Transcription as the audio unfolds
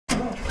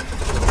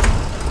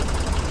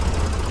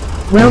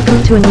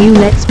Welcome to a new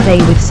Let's Play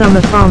with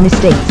Summer Farm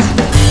Estates.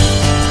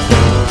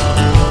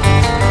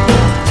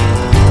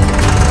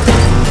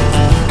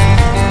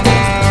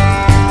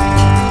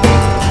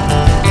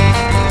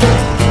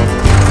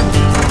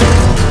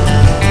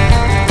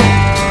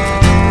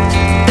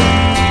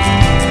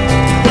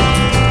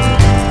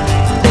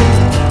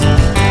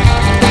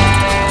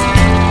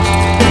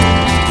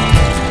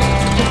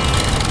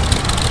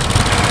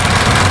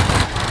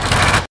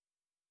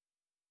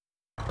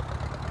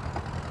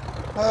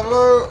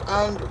 Hello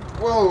and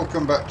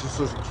welcome back to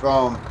Sussex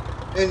Farm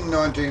in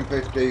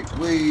 1950.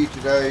 We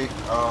today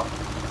are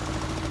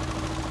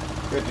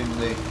getting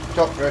the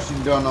top dressing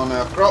done on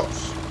our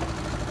crops.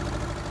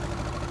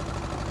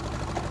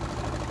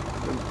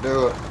 Didn't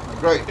do a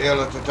great deal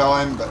at a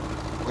time, but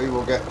we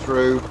will get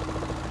through,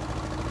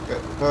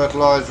 get the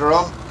fertiliser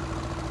on,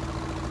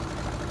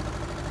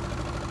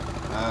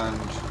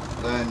 and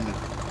then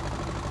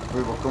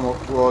we will come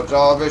up towards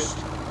harvest.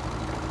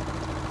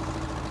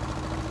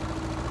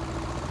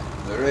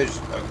 There is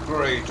a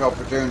great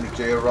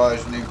opportunity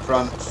arising in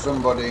France.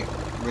 Somebody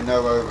we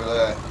know over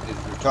there is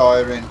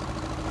retiring,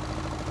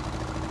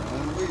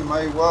 and we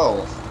may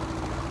well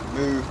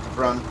move to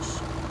France,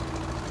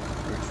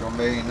 which will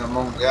mean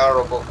among the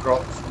arable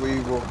crops we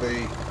will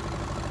be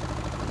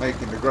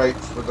making the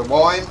grapes for the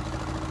wine.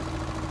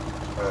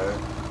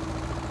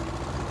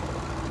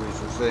 We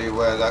shall see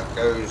where that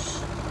goes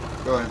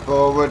going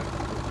forward.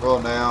 For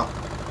now,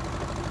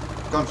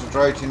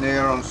 concentrating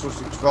here on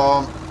Sussex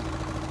Farm.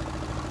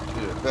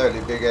 It's a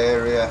fairly big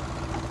area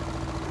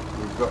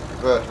we've got to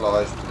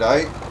fertilise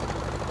today.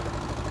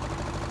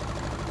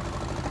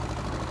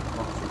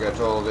 Once we get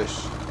all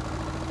this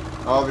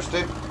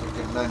harvested, we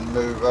can then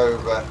move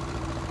over.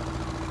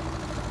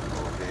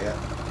 Oh dear,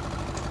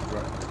 it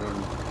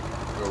doesn't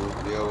go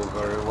up the hill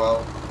very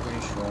well. We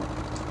shall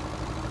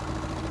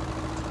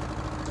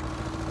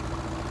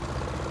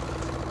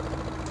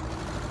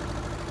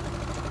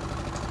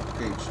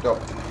keep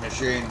stopping the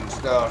machine and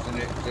starting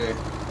it to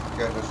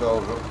get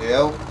ourselves up the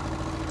hill.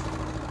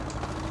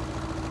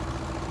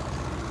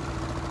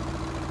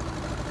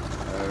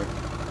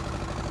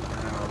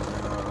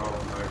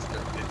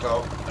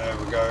 There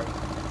we go.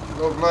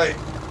 Lovely.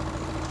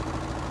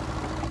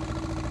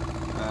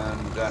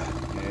 And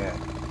yeah,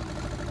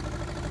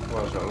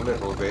 was a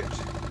little bit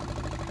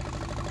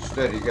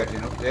steady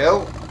getting up the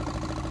hill.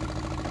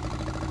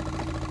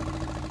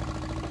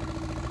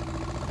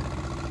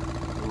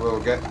 We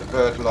will get the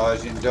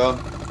fertilising done,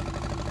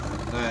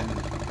 and then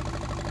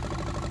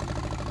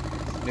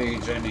if it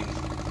needs any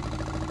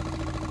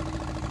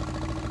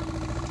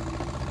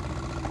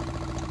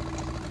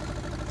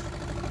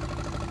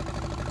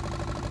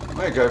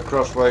may go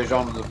crossways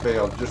on the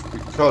field just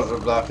because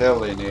of that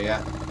hill in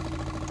here,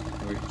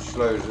 which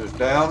slows us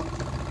down.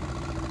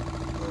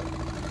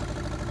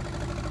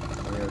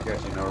 But we are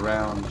getting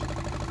around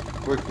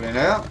quickly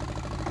now.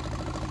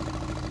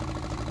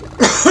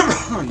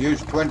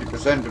 Use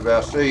 20% of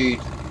our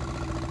seed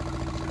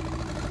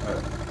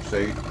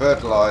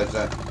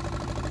fertiliser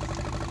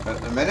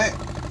at the minute.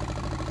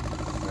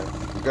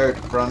 If we go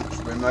to France,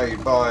 we may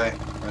buy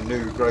a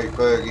new grey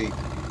Fergie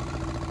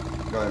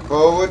going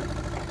forward.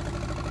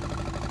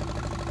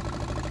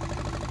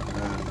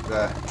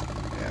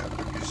 Yeah,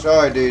 we've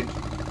decided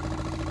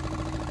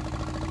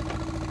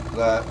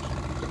that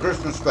the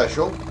Christmas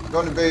special is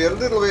going to be a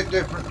little bit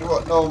different to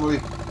what normally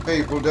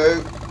people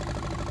do.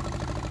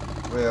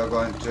 We are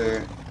going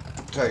to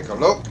take a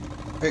look,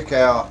 pick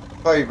our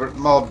favourite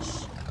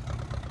mods,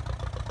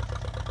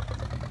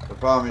 the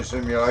Farming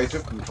Simulator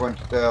from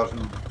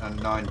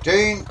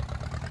 2019,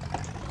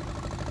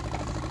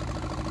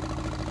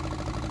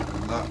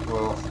 and that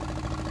will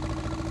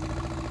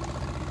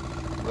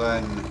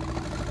then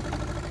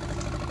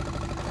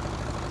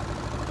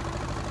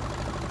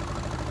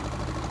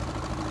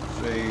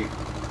see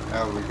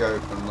how we go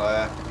from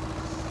there. I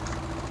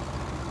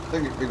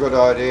think it'd be a good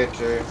idea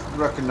to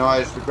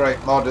recognise the great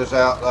modders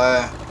out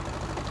there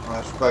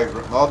as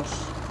favourite mods.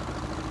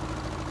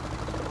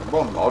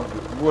 One mod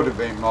would have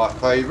been my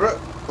favourite,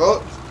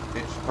 but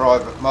it's a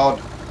private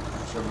mod,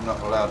 so we're not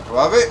allowed to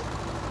have it.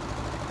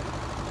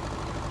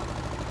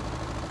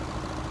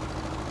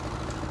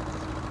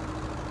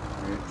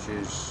 Which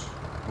is,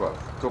 well,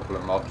 a couple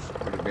of mods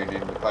would have been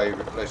in the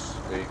favourite list,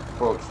 the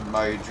Fortune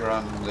Major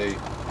and the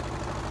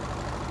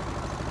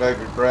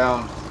David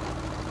Brown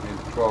in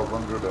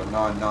 1200 or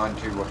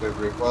 990,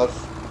 whatever it was.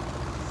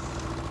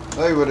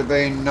 They would have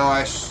been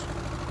nice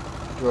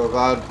to have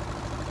had,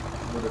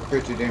 would have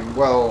fitted in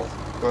well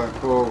going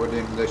forward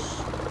in this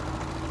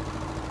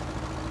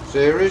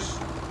series.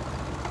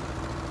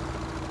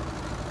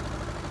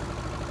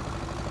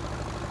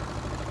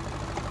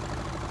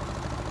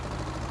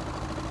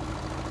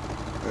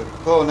 But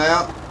for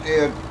now,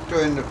 here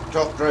doing the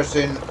top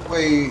dressing,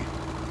 we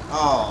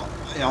are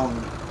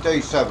on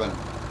day 7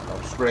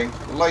 of spring,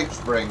 late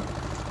spring,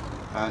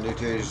 and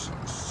it is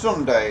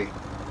Sunday,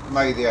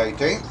 May the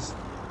 18th.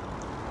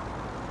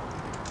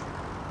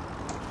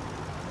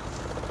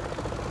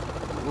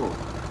 Ooh,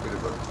 bit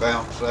of a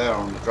bounce there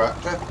on the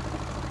tractor.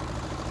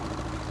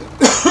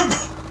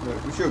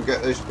 But we should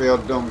get this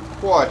field done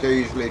quite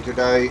easily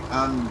today,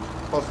 and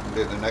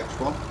possibly the next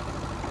one.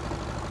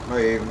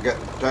 May even get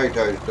the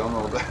potatoes done,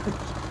 although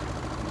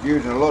it's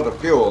using a lot of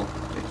fuel.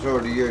 It's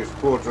already used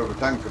 1/4 of a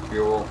tank of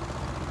fuel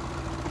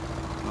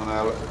on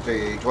our little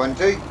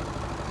TE20.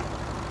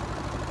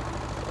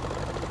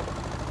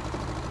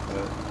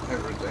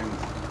 Everything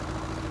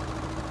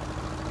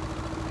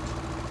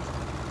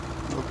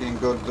looking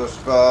good thus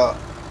far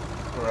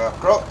for our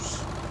crops.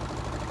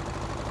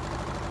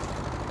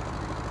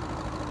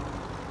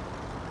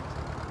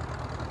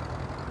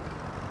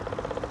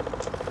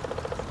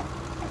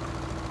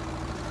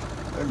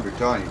 Every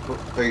time you put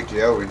the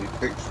PTO in, it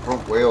picks the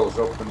front wheels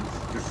up and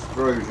just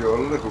throws you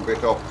a little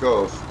bit off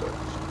course. But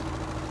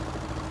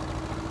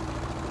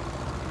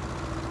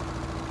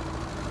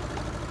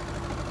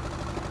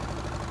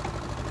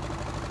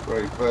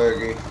Grey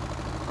Fergie,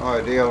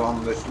 ideal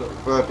on this little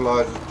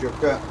fertiliser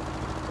chucker.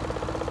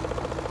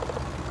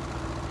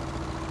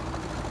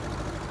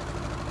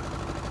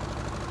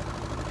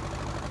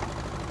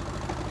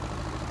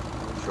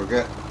 We shall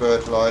get the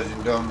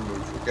fertilising done, we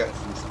shall get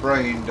some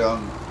spraying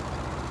done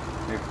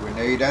if we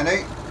need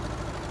any.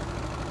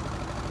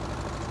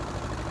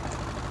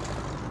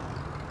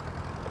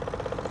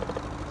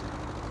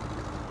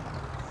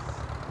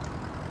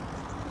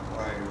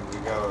 Away we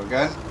go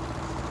again.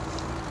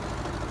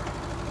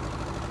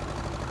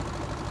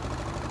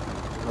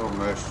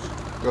 Almost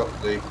got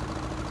the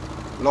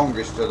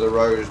longest of the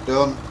rows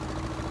done.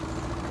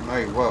 We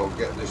may well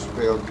get this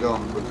field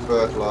done with the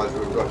fertiliser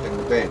we've got in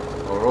the bin,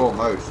 or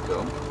almost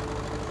done,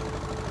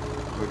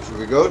 which will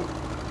be good.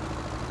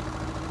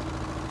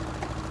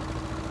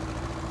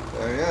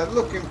 So yeah,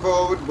 looking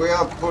forward, we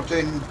have put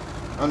in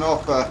an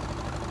offer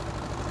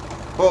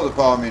for the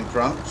farm in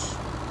France.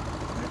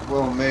 It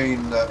will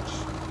mean that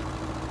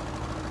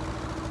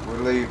we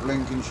leave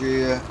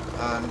Lincolnshire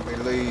and we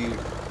leave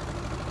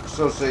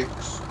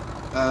Sussex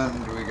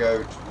and we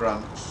go to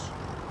France.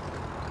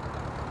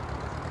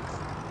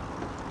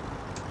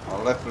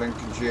 I left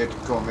Lincolnshire to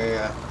come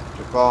here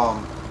to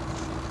farm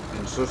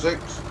in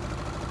Sussex,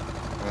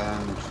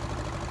 and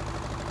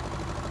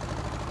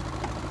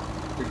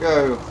to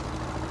go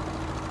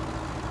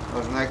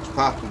as an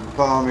expat and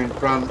farm in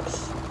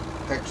France.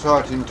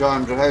 Exciting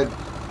times ahead.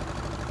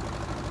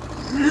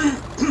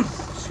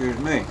 Excuse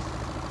me.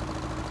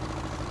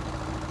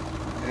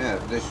 Yeah,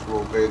 this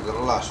will be the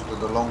last of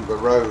the longer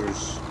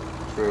rows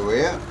through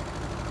here.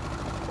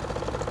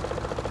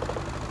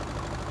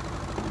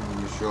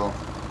 And we shall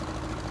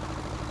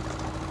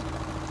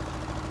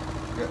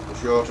get the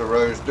shorter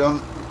rows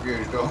done. We've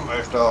used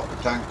almost half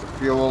a tank of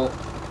fuel,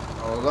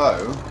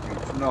 although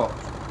it's not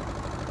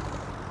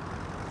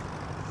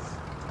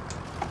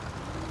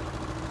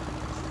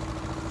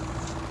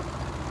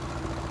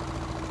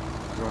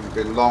going to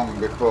be long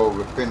before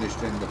we're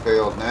finished in the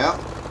field now.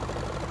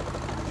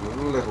 There's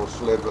a little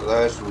sliver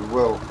there, so we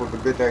will put a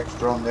bit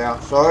extra on the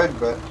outside,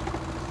 but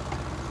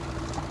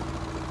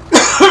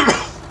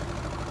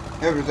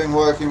everything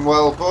working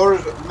well for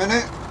us at the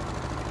minute.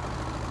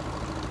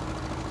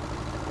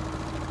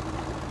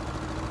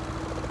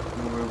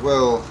 And we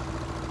will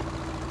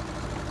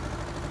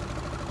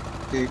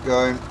keep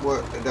going,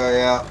 work the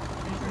day out,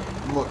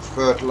 much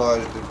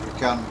fertilised as we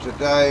can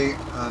today,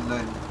 and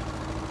then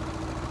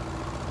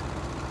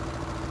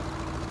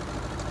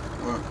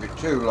won't be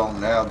too long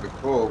now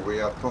before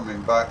we are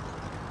coming back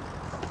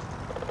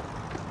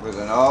with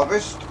an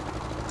harvest.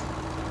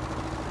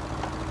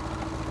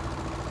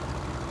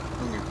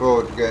 Looking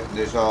forward to getting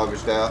this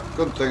harvest out.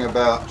 Good thing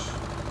about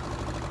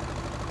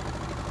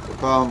the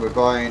farm we're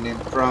buying in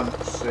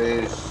France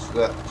is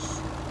that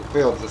the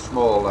fields are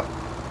smaller,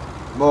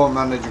 more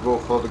manageable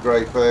for the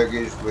Grey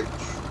Fergies, which,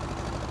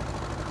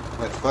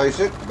 let's face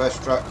it, the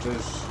best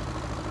tractors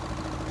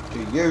to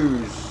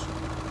use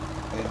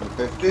in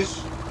the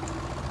 50s.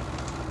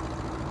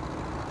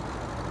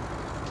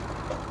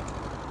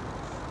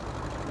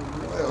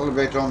 A little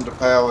bit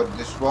underpowered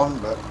this one,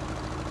 but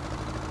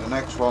the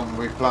next one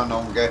we plan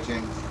on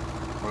getting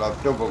will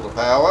have double the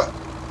power,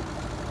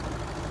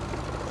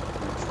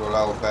 which will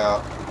help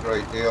out a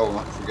great deal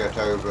once we get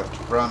over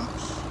to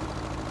France.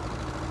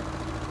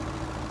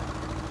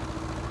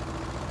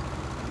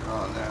 We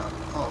are now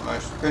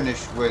almost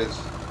finished with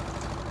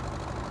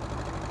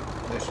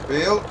this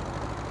field.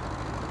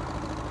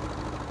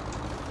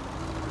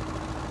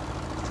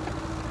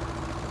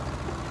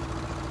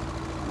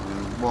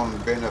 One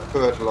bin of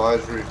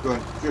fertiliser is going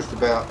to just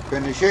about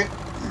finish it.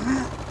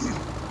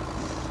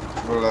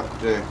 We'll have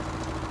to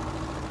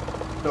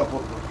top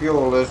up the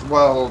fuel as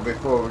well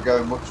before we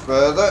go much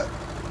further.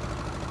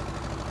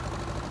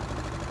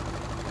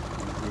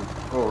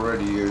 We've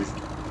already used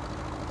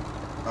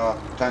half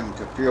a tank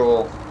of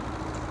fuel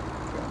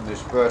getting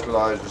this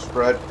fertiliser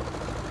spread.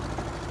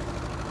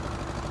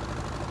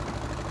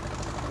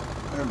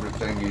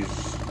 Everything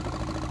is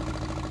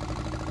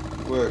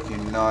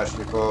working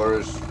nicely for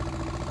us.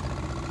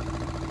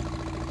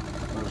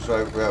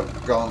 So we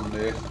have gone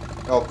the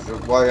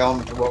opposite way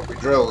on to what we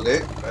drilled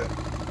it, but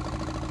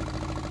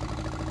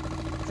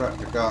the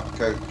tractor can't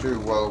cope too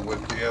well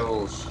with the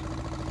hills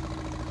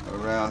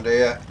around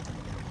here.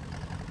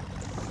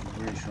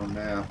 We shall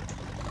now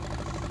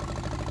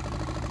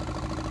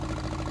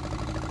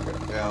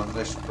get down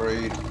this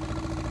breed.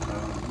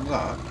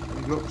 That,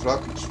 it looks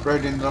like it's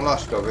spreading the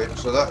last of it,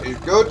 so that is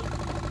good.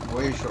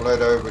 We shall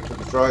head over to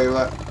the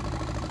trailer,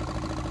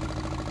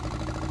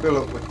 fill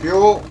up with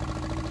fuel,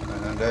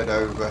 and head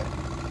over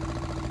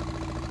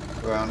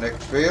to our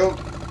next field,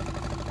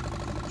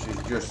 which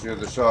is just the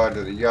other side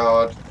of the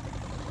yard.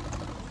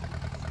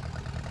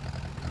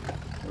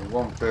 So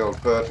one field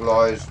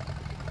fertilised.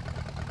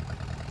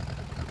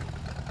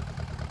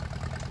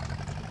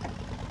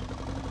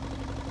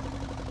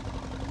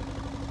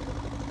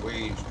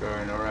 Weeds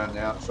growing around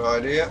the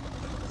outside here,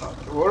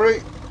 not to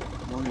worry.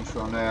 We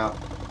shall now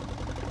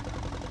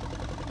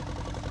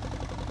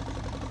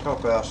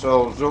top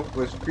ourselves up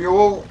with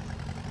fuel.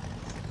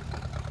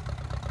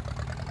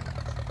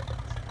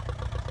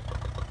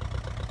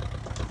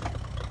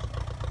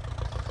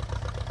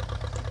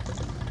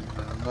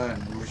 And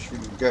then we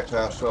should get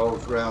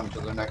ourselves round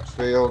to the next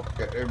field,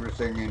 get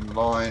everything in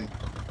line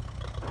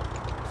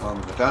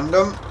on the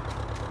tandem.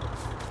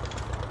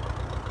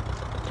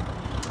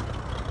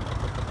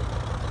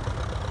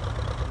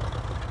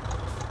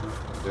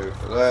 Do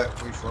for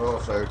that. We shall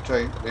also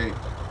take the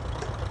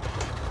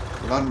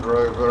Land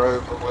Rover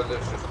over with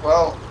us as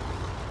well.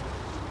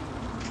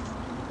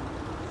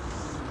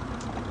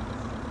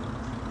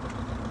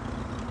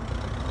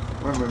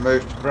 When we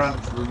move to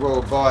France, we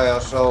will buy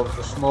ourselves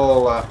a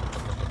smaller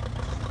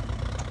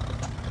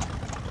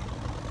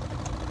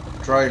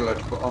trailer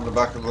to put on the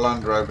back of the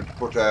Land Rover to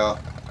put our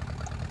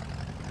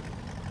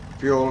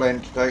fuel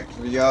in to take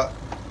to the yard,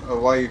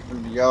 away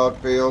from the yard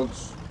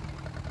fields.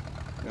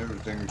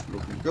 Everything's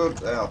looking good,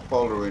 they are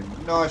following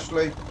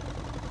nicely.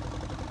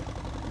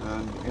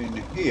 And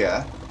in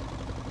here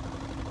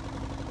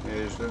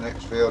is the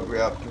next field we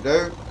have to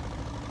do.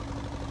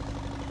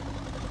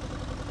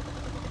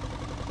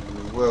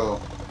 We will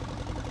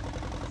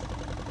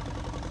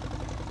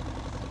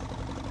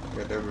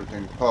get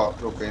everything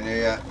parked up in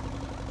here.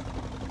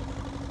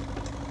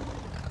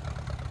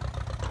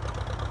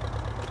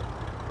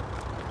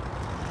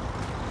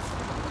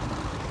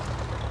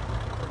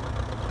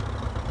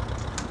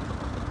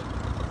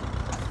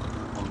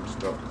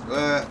 Stop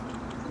there,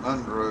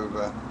 Land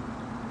Rover,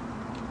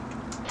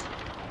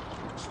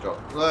 stop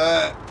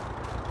there,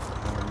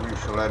 and we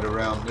shall head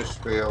around this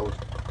field.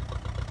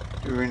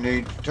 Do we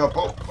need to top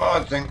up?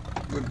 I think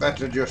we'd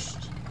better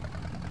just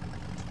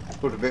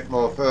put a bit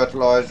more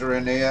fertiliser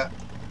in here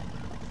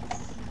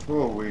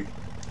before we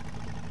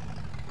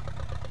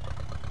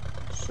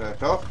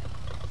set off.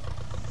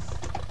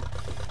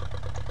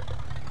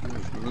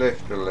 Just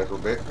lift a little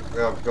bit, but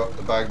we have got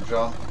the bags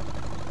on.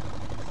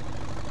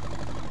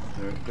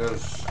 It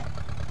does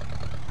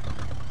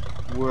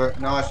work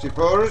nicely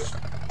for us. It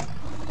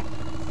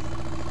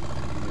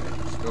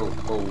still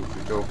pulls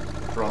it up at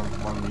the front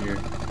when you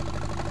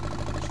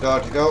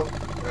start it up.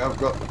 We have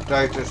got the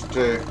potatoes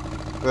to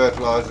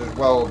fertilise as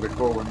well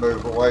before we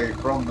move away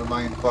from the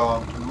main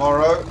farm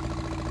tomorrow.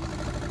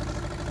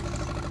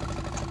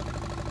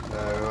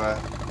 So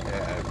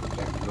yeah,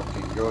 everything's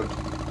looking good.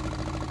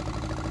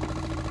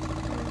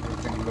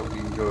 Everything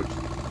looking good.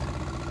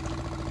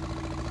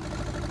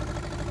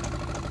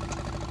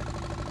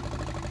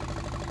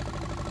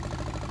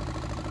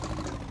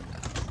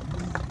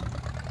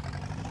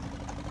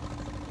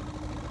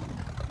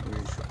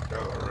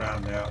 Go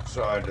around the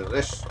outside of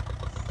this,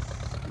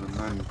 and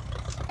then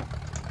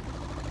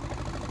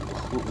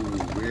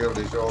wheel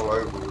is all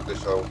over with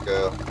this old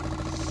girl.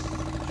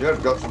 She has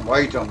got some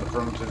weight on the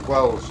front as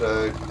well,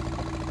 so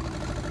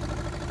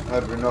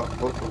had we not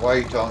put the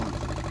weight on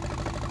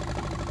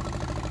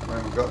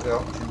when we got the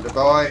option to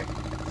buy,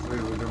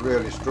 we would have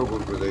really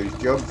struggled with these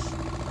jobs.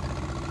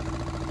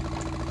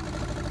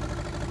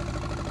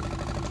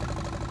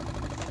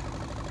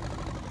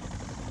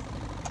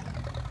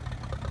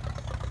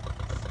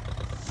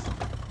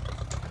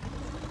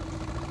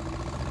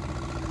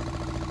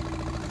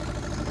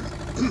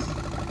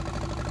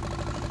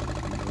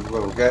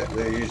 We'll get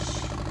these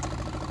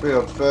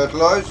fields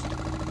fertilised, and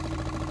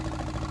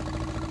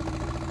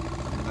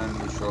then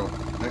we shall,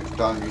 next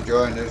time you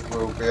join us,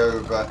 we'll be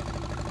over at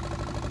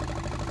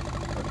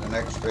the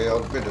next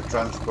field. Bit of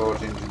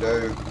transporting to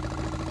do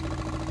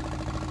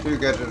to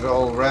get us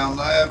all round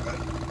there, but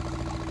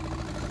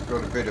we've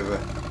got a bit of a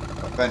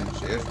fence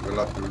here, so we'll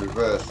have to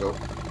reverse up.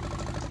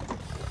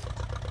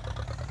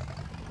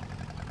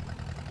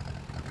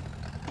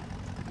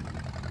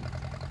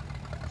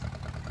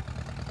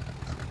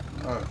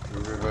 To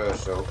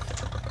reverse up.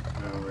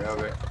 There we have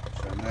it.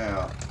 So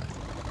now,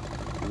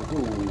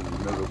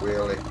 another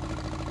wheelie.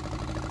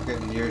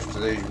 Getting used to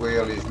these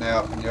wheelies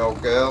now from the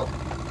old girl.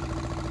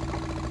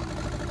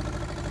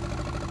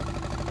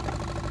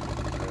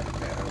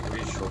 Now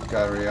we shall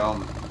carry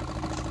on.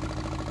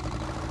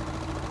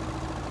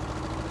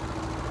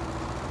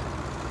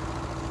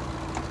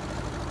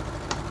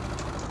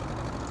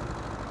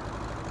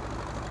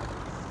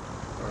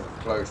 We're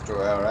close to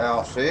our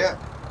house here.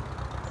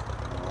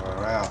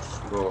 Our house,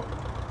 but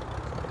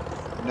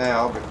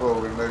now before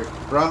we move to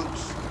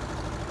France,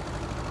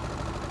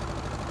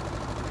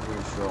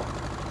 shall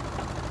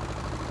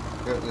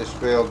get this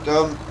field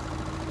done.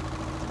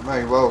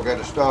 May well get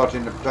a start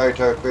in the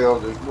potato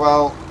field as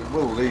well. We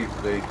will leave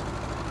the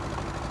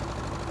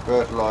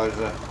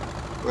fertiliser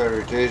where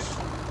it is.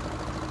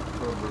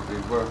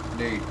 Probably won't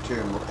need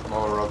too much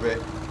more of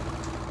it.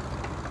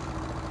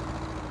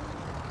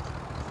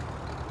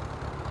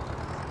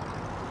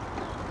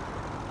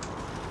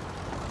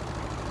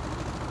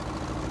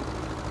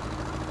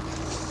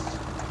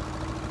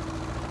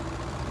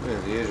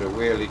 Really is a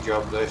wheelie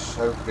job this.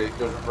 Hopefully it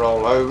doesn't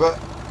roll over.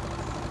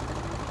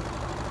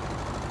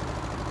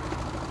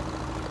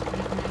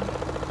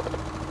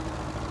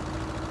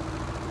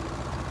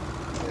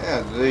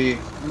 Yeah, the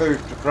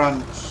move to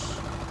France,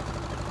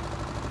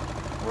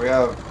 we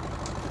have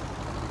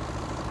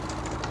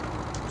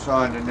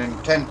signed an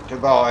intent to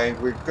buy.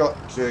 We've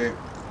got to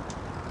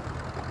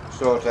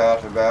sort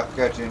out about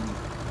getting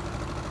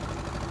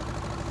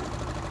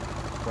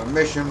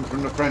permission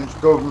from the French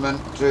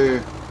government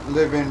to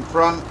live in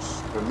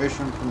France,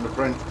 permission from the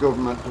French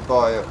government to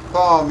buy a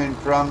farm in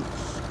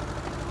France,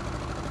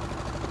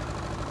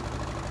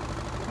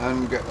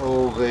 and get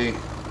all the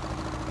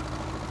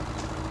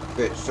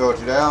bits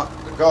sorted out.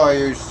 The guy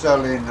who's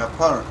selling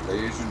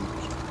apparently isn't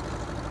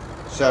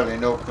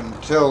selling up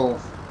until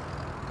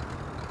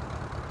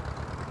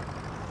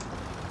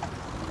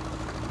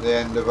the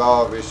end of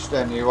harvest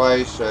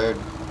anyway, so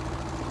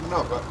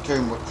not got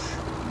too much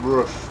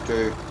rush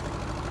to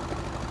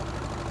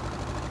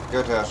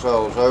get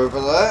ourselves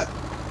over there,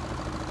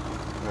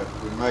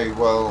 but we may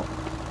well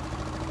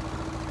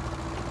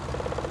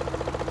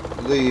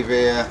leave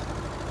here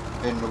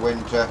in the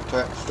winter,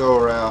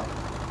 store our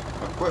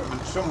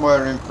equipment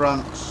somewhere in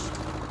France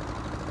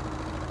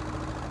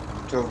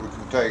until we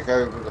can take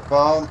over the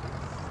farm.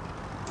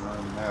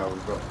 And now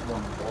we've got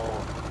one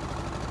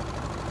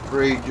more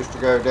breed just to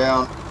go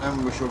down,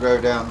 and we shall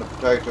go down the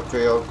potato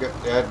field, get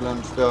the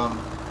headlands done,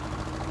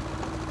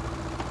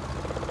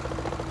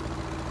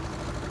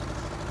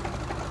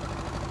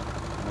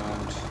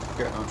 and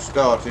get them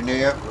starting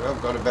here.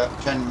 We've got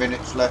about 10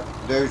 minutes left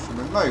to do, so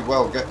we may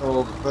well get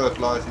all the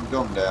fertilising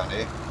done down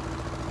here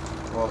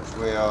whilst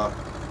we are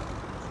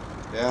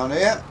down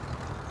here.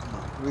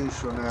 We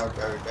shall now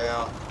go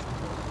down,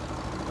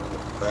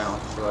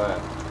 bounce there.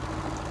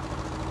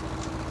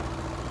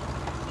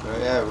 So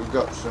yeah, we've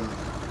got some,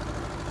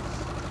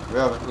 we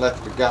haven't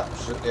left the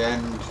gaps at the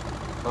end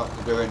like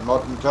they do in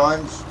modern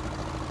times.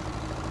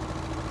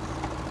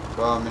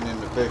 Farming in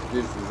the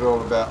 50s was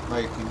all about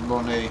making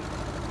money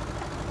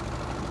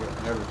and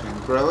getting everything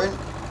growing.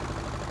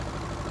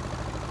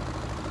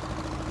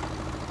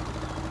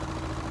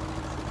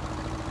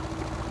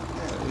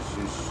 Yeah, this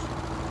is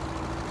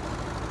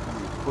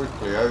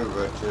quickly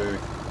over to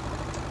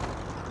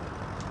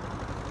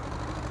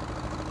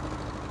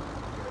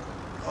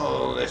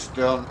all this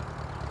done.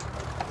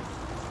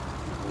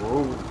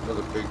 Whoa,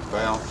 another big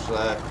bounce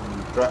there from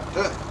the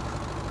tractor.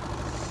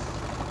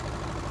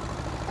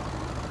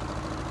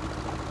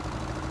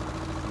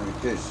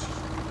 It is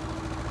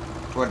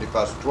 20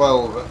 past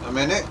 12 at the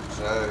minute,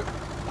 so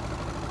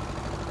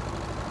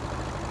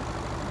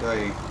the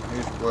day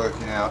is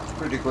working out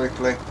pretty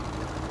quickly.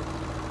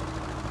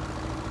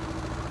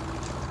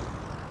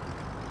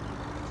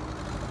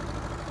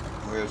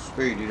 We'll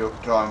speed it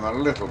up time a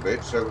little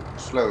bit so we can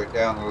slow it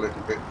down a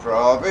little bit for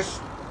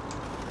harvest.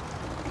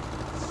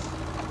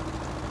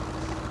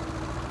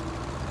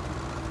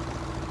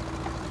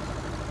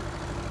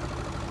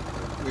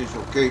 We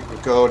shall keep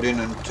recording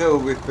until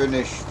we've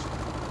finished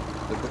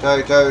the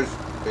potatoes,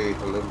 be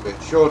it a little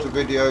bit shorter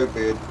video,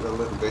 be it a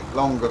little bit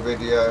longer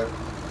video.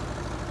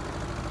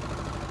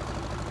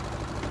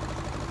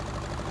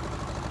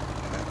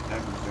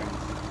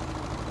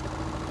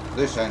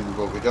 This end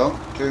will be done.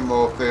 2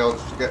 more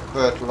fields to get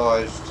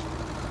fertilised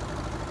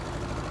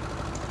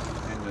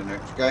in the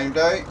next game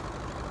day.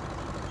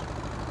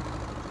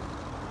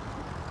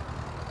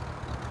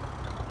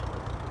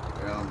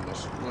 Down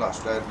this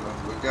last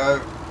headland we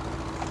go.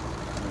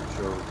 Make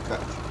sure we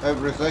catch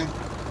everything.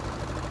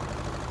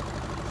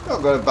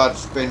 Not got a bad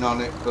spin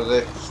on it for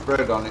the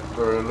spread on it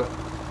for a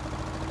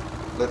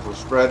little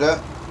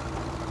spreader.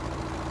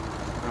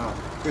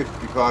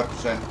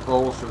 55%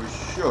 full, so we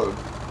should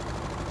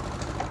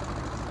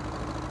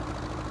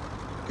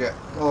get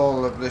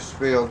all of this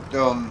field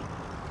done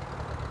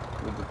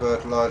with the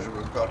fertiliser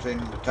we've got in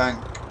the tank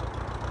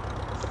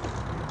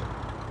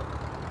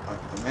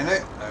at the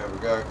minute. There we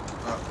go,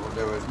 that will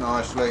do us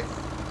nicely.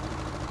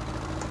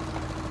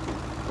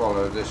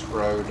 Follow this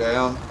row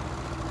down.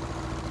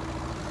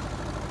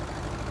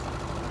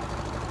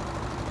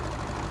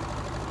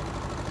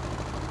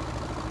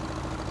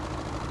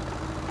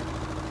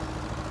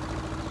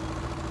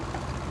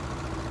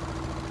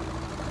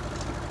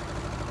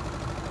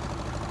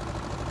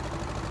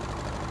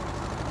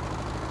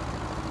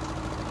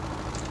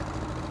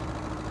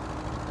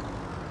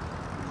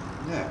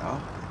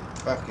 Now,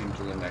 back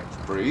into the next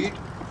breed.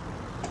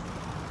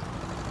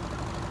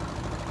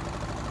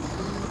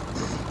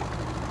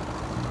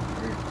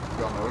 We've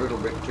gone a little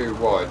bit too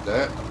wide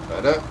there,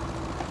 better.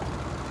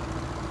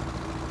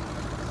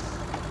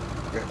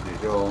 Get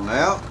this all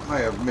now.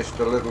 May have missed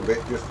a little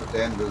bit just at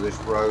the end of this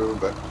row,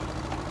 but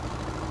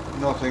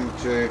nothing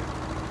to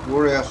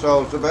worry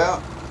ourselves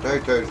about.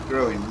 Potatoes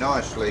growing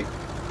nicely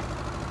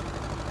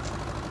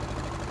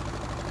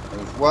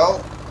as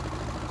well.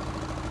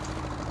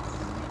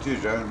 It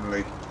is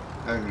only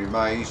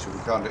May, so we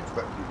can't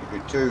expect it to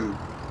be too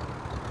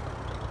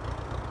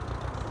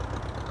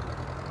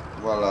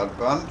well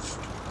advanced.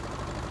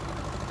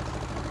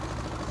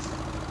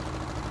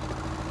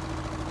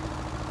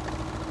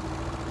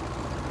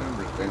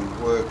 Everything's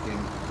working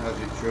as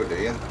it should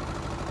here.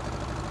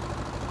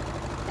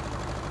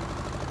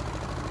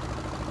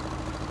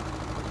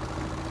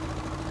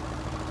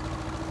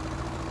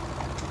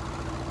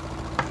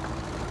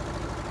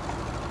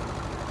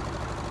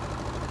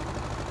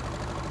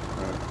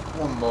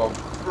 One more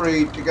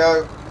breed to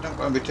go. Not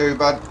going to be too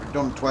bad. We've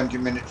done 20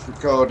 minutes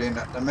recording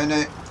at the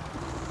minute.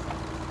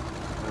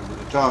 And by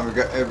the time we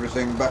get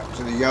everything back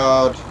to the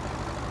yard,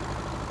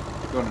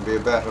 it's going to be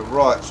about a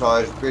right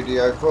sized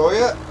video for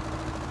you.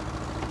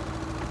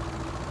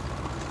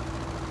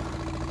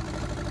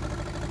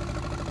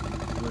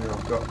 We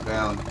have got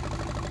down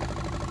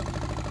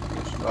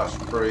this last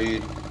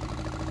breed.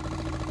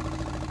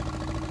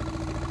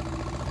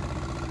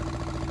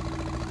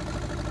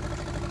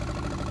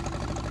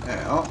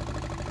 Now,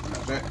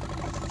 that's it.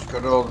 It's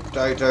got all the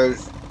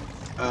potatoes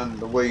and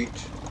the wheat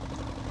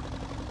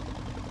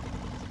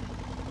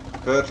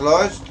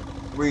fertilised.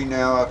 We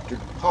now have to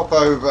pop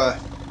over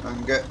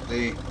and get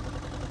the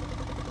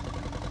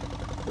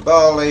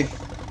barley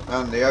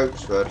and the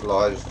oats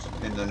fertilised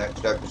in the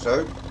next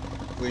episode.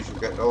 We shall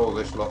get all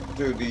this lot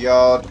to the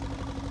yard.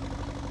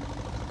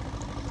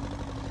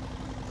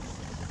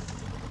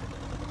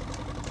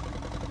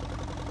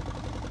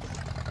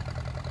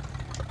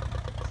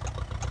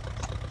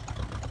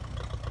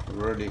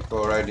 Ready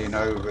for heading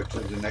over to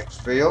the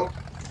next field,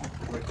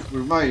 which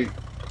we may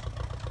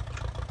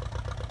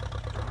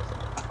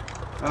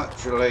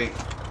actually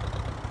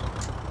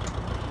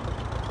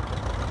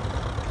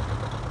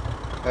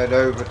head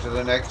over to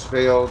the next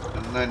field,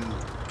 and then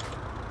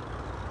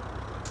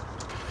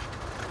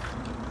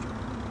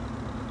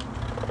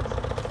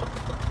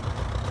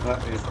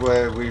that is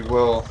where we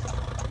will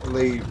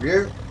leave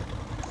you.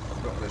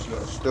 We've got this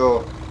little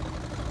store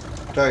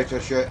potato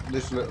shed,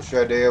 this little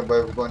shed here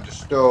where we're going to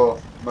store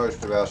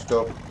most of our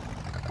stuff.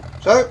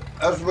 So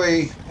as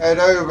we head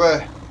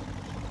over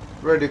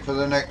ready for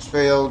the next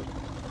field,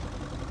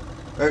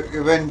 hope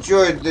you've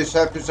enjoyed this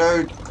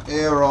episode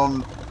here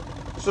on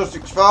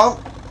Sussex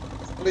Farm.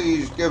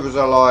 Please give us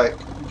a like,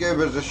 give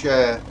us a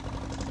share,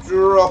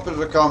 drop us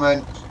a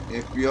comment.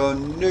 If you're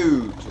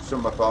new to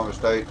Summer Farm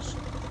Estates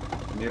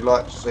and you'd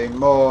like to see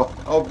more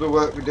of the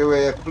work we do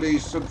here,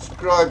 please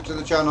subscribe to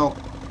the channel.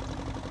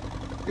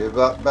 Give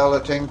that bell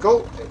a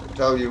tinkle. It will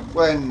tell you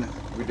when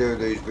we do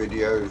these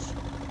videos,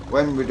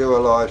 when we do our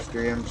live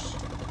streams.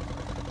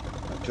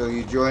 Until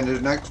you join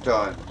us next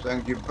time.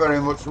 Thank you very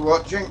much for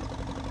watching.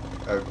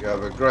 Hope you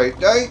have a great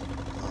day.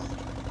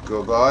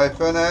 Goodbye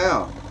for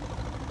now.